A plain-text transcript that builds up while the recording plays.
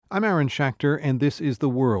I'm Aaron Schachter, and this is The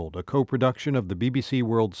World, a co-production of the BBC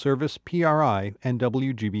World Service, PRI, and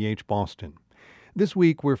WGBH Boston. This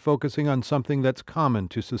week, we're focusing on something that's common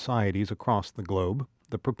to societies across the globe,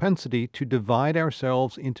 the propensity to divide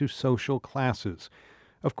ourselves into social classes.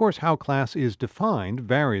 Of course, how class is defined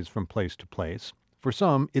varies from place to place. For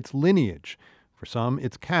some, it's lineage. For some,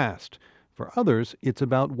 it's caste. For others, it's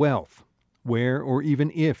about wealth. Where or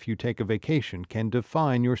even if you take a vacation can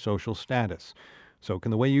define your social status. So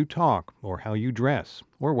can the way you talk, or how you dress,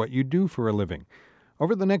 or what you do for a living.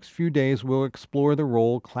 Over the next few days, we'll explore the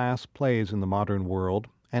role class plays in the modern world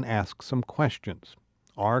and ask some questions.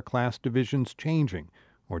 Are class divisions changing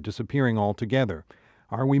or disappearing altogether?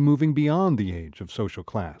 Are we moving beyond the age of social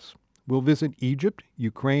class? We'll visit Egypt,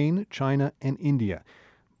 Ukraine, China, and India.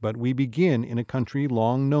 But we begin in a country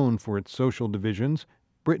long known for its social divisions,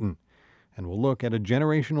 Britain. And we'll look at a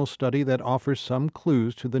generational study that offers some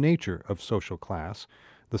clues to the nature of social class.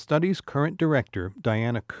 The study's current director,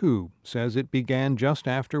 Diana Koo, says it began just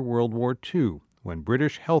after World War II, when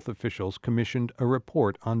British health officials commissioned a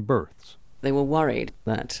report on births. They were worried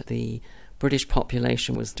that the British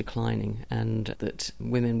population was declining and that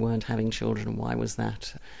women weren't having children, and why was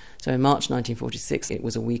that? So in March 1946, it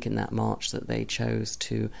was a week in that March that they chose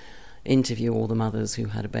to interview all the mothers who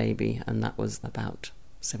had a baby, and that was about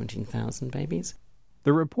 17,000 babies.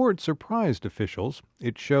 The report surprised officials.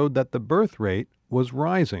 It showed that the birth rate was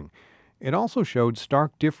rising. It also showed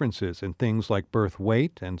stark differences in things like birth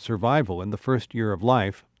weight and survival in the first year of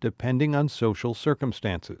life, depending on social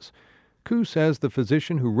circumstances. Koo says the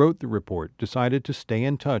physician who wrote the report decided to stay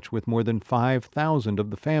in touch with more than 5,000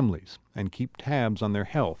 of the families and keep tabs on their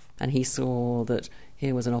health. And he saw that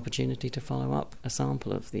here was an opportunity to follow up a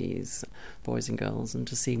sample of these boys and girls and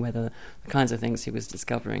to see whether the kinds of things he was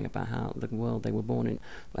discovering about how the world they were born in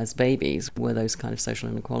as babies, were those kind of social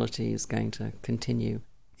inequalities going to continue.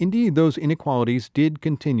 Indeed, those inequalities did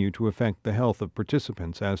continue to affect the health of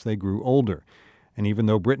participants as they grew older. And even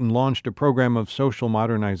though Britain launched a program of social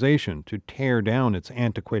modernization to tear down its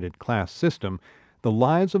antiquated class system, the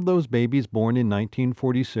lives of those babies born in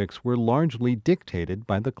 1946 were largely dictated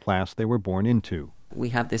by the class they were born into. We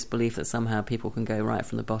have this belief that somehow people can go right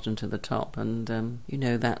from the bottom to the top, and,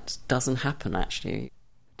 that doesn't happen, actually.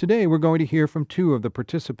 Today, we're going to hear from two of the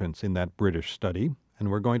participants in that British study,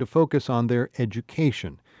 and we're going to focus on their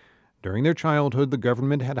education. During their childhood, the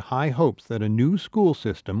government had high hopes that a new school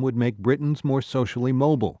system would make Britons more socially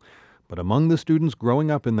mobile. But among the students growing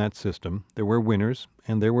up in that system, there were winners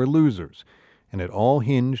and there were losers, and it all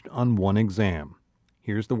hinged on one exam.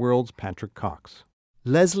 Here's The World's Patrick Cox.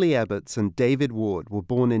 Leslie Ebbets and David Ward were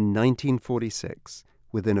born in 1946,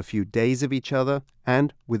 within a few days of each other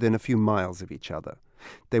and within a few miles of each other.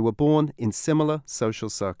 They were born in similar social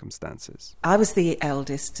circumstances. I was the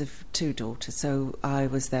eldest of two daughters, so I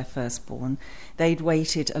was their firstborn. They'd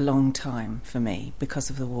waited a long time for me because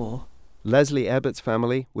of the war. Leslie Ebbets'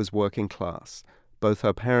 family was working class. Both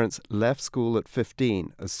her parents left school at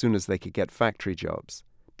 15 as soon as they could get factory jobs.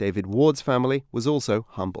 David Ward's family was also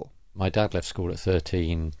humble. My dad left school at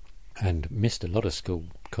 13 and missed a lot of school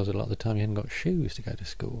because a lot of the time he hadn't got shoes to go to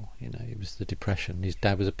school. It was the Depression. His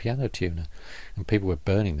dad was a piano tuner, and people were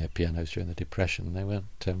burning their pianos during the Depression. They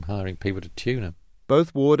weren't hiring people to tune them.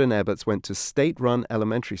 Both Ward and Ebbets went to state-run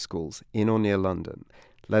elementary schools in or near London.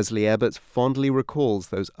 Leslie Ebbets fondly recalls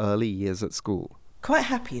those early years at school. Quite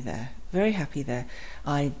happy there, very happy there.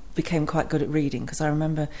 I became quite good at reading because I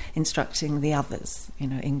remember instructing the others,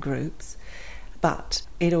 in groups. But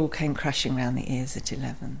it all came crashing round the ears at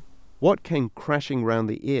 11. What came crashing round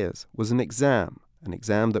the ears was an exam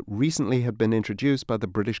that recently had been introduced by the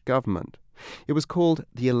British government. It was called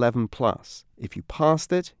the 11+. If you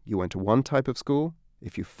passed it, you went to one type of school.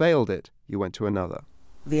 If you failed it, you went to another.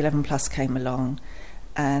 The 11+ came along,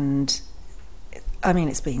 and,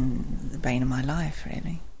 it's been the bane of my life,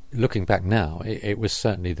 really. Looking back now, it was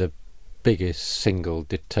certainly the biggest single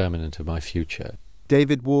determinant of my future.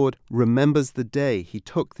 David Ward remembers the day he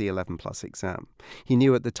took the 11+ exam. He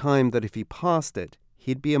knew at the time that if he passed it,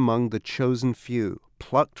 he'd be among the chosen few,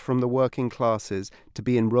 plucked from the working classes to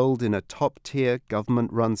be enrolled in a top-tier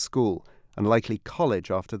government-run school, and likely college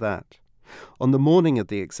after that. On the morning of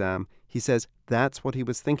the exam, he says that's what he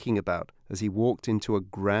was thinking about as he walked into a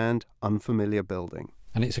grand, unfamiliar building.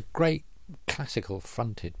 And it's a great classical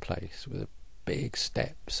fronted place with big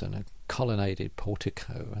steps and a colonnaded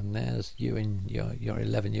portico, and there's you in your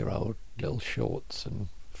 11-year-old little shorts and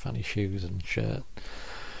funny shoes and shirt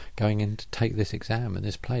going in to take this exam in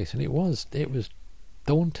this place. And it was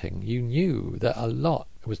daunting. You knew that a lot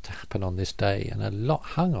was to happen on this day, and a lot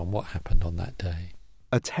hung on what happened on that day.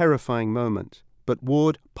 A terrifying moment, but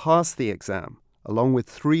Ward passed the exam, along with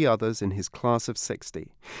 3 others in his class of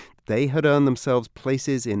 60. They had earned themselves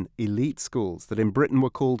places in elite schools that in Britain were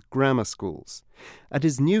called grammar schools. At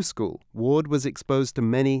his new school, Ward was exposed to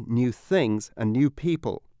many new things and new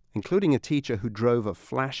people, including a teacher who drove a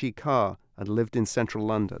flashy car and lived in central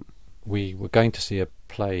London. We were going to see a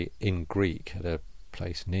play in Greek at a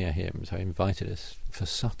place near him, so he invited us for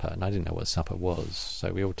supper, and I didn't know what supper was,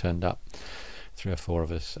 so we all turned up, 3 or 4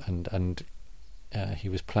 of us, and he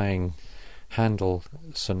was playing Handel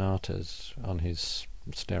sonatas on his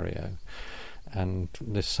stereo, and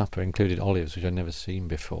this supper included olives, which I'd never seen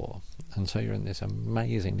before, and so you're in this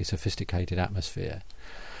amazingly sophisticated atmosphere,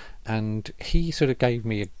 and he sort of gave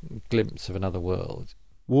me a glimpse of another world.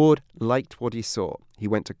 Ward liked what he saw. He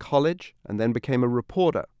went to college and then became a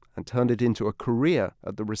reporter and turned it into a career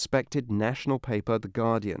at the respected national paper The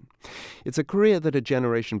Guardian. It's a career that a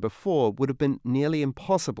generation before would have been nearly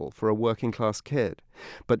impossible for a working-class kid.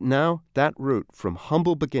 But now that route from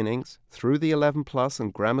humble beginnings through the 11 plus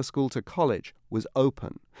and grammar school to college was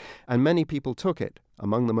open, and many people took it,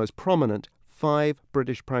 among the most prominent 5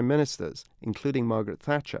 British prime ministers, including Margaret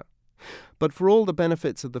Thatcher. But for all the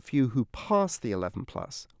benefits of the few who passed the 11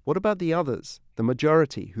 plus, what about the others, the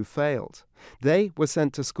majority who failed? They were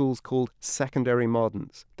sent to schools called secondary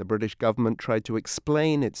moderns. The British government tried to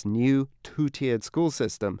explain its new 2-tiered school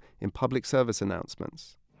system in public service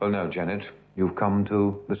announcements. Well, now, Janet, you've come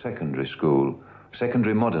to the secondary school,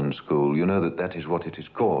 secondary modern school. You know that is what it is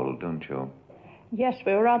called, don't you? Yes,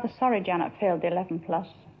 we were rather sorry Janet failed the 11 plus.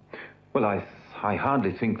 Well, I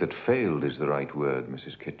hardly think that failed is the right word,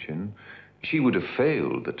 Mrs. Kitchen. She would have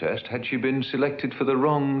failed the test had she been selected for the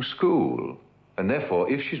wrong school. And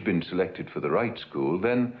therefore, if she's been selected for the right school,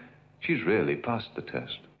 then she's really passed the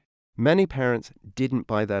test. Many parents didn't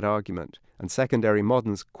buy that argument, and secondary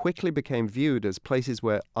moderns quickly became viewed as places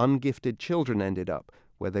where ungifted children ended up,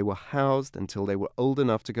 where they were housed until they were old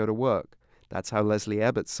enough to go to work. That's how Leslie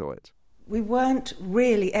Ebbets saw it. We weren't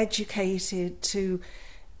really educated to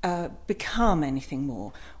become anything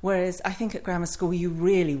more, whereas I think at grammar school you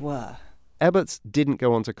really were. Ebbets didn't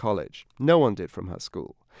go on to college. No one did from her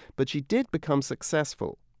school. But she did become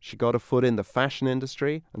successful. She got a foot in the fashion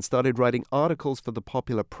industry and started writing articles for the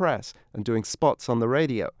popular press and doing spots on the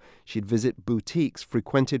radio. She'd visit boutiques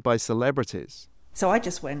frequented by celebrities. So I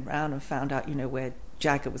just went round and found out, where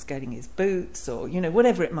Jagger was getting his boots or,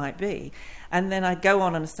 whatever it might be. And then I'd go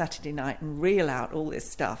on a Saturday night and reel out all this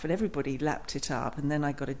stuff and everybody lapped it up. And then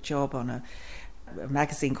I got a job on a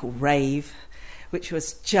magazine called Rave, which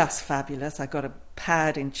was just fabulous. I got a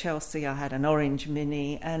pad in Chelsea, I had an orange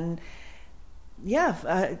mini, and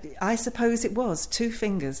I suppose it was 2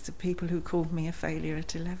 fingers to people who called me a failure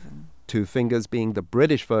at 11. 2 fingers being the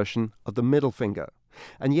British version of the middle finger.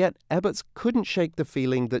 And yet Ebbets couldn't shake the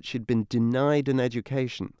feeling that she'd been denied an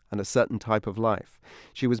education and a certain type of life.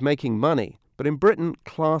 She was making money, but in Britain,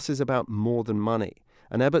 class is about more than money.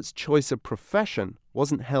 And Ebbets' choice of profession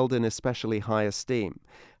wasn't held in especially high esteem.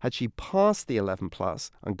 Had she passed the 11 plus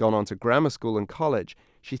and gone on to grammar school and college,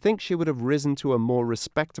 she thinks she would have risen to a more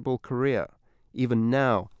respectable career. Even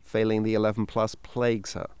now, failing the 11 plus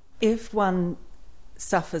plagues her. If one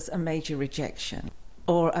suffers a major rejection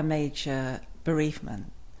or a major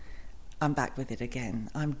bereavement, I'm back with it again.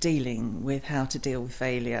 I'm dealing with how to deal with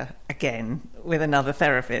failure again with another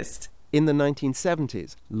therapist. In the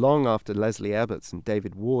 1970s, long after Leslie Ebbets and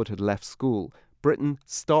David Ward had left school, Britain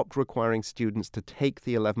stopped requiring students to take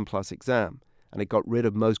the 11 plus exam, and it got rid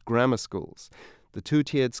of most grammar schools. The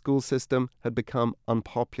 2-tiered school system had become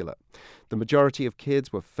unpopular. The majority of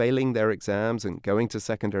kids were failing their exams and going to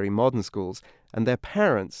secondary modern schools, and their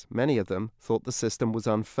parents, many of them, thought the system was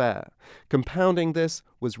unfair. Compounding this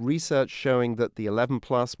was research showing that the 11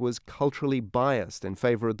 plus was culturally biased in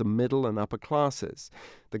favor of the middle and upper classes.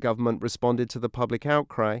 The government responded to the public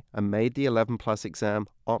outcry and made the 11 plus exam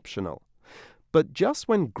optional. But just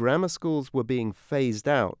when grammar schools were being phased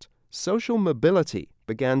out, social mobility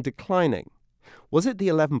began declining. Was it the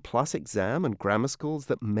 11 plus exam and grammar schools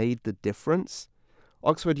that made the difference?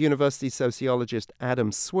 Oxford University sociologist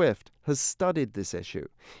Adam Swift has studied this issue.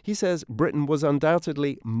 He says Britain was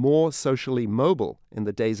undoubtedly more socially mobile in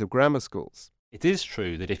the days of grammar schools. It is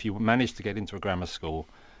true that if you managed to get into a grammar school,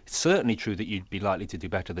 it's certainly true that you'd be likely to do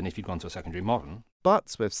better than if you'd gone to a secondary modern. But,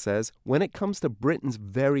 Swift says, when it comes to Britain's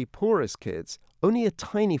very poorest kids, only a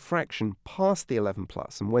tiny fraction passed the 11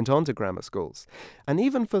 plus and went on to grammar schools. And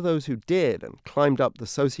even for those who did and climbed up the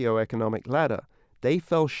socio-economic ladder, they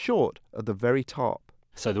fell short at the very top.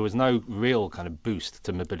 So there was no real kind of boost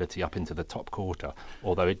to mobility up into the top quarter,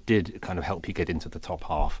 although it did kind of help you get into the top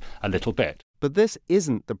half a little bit. But this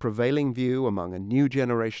isn't the prevailing view among a new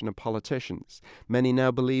generation of politicians. Many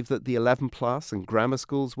now believe that the 11 plus and grammar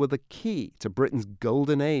schools were the key to Britain's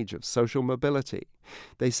golden age of social mobility.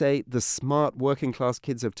 They say the smart working class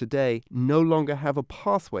kids of today no longer have a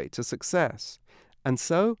pathway to success. And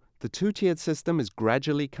so the two-tiered system is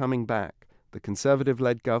gradually coming back. The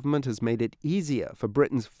Conservative-led government has made it easier for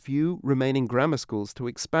Britain's few remaining grammar schools to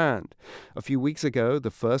expand. A few weeks ago,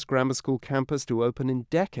 the first grammar school campus to open in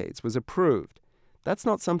decades was approved. That's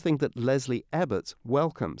not something that Leslie Ebbets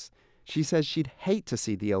welcomes. She says she'd hate to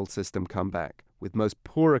see the old system come back, with most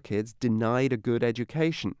poorer kids denied a good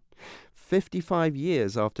education. 55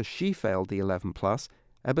 years after she failed the 11 plus,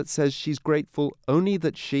 Ebbets says she's grateful only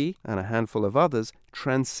that she and a handful of others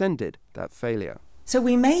transcended that failure. So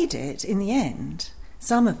we made it in the end,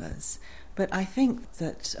 some of us, but I think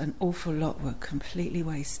that an awful lot were completely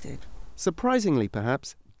wasted. Surprisingly,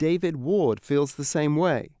 perhaps, David Ward feels the same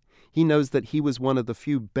way. He knows that he was one of the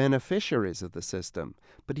few beneficiaries of the system,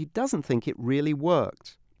 but he doesn't think it really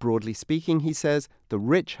worked. Broadly speaking, he says, the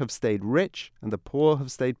rich have stayed rich and the poor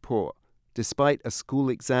have stayed poor, despite a school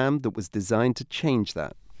exam that was designed to change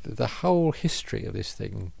that. The whole history of this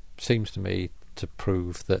thing seems to me to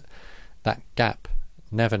prove that that gap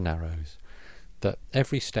never narrows, that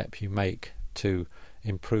every step you make to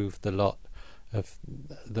improve the lot of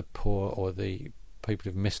the poor or the people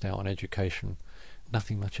who've missed out on education,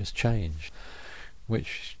 nothing much has changed,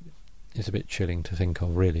 which is a bit chilling to think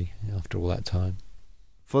of, really, after all that time.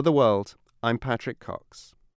 For The World, I'm Patrick Cox.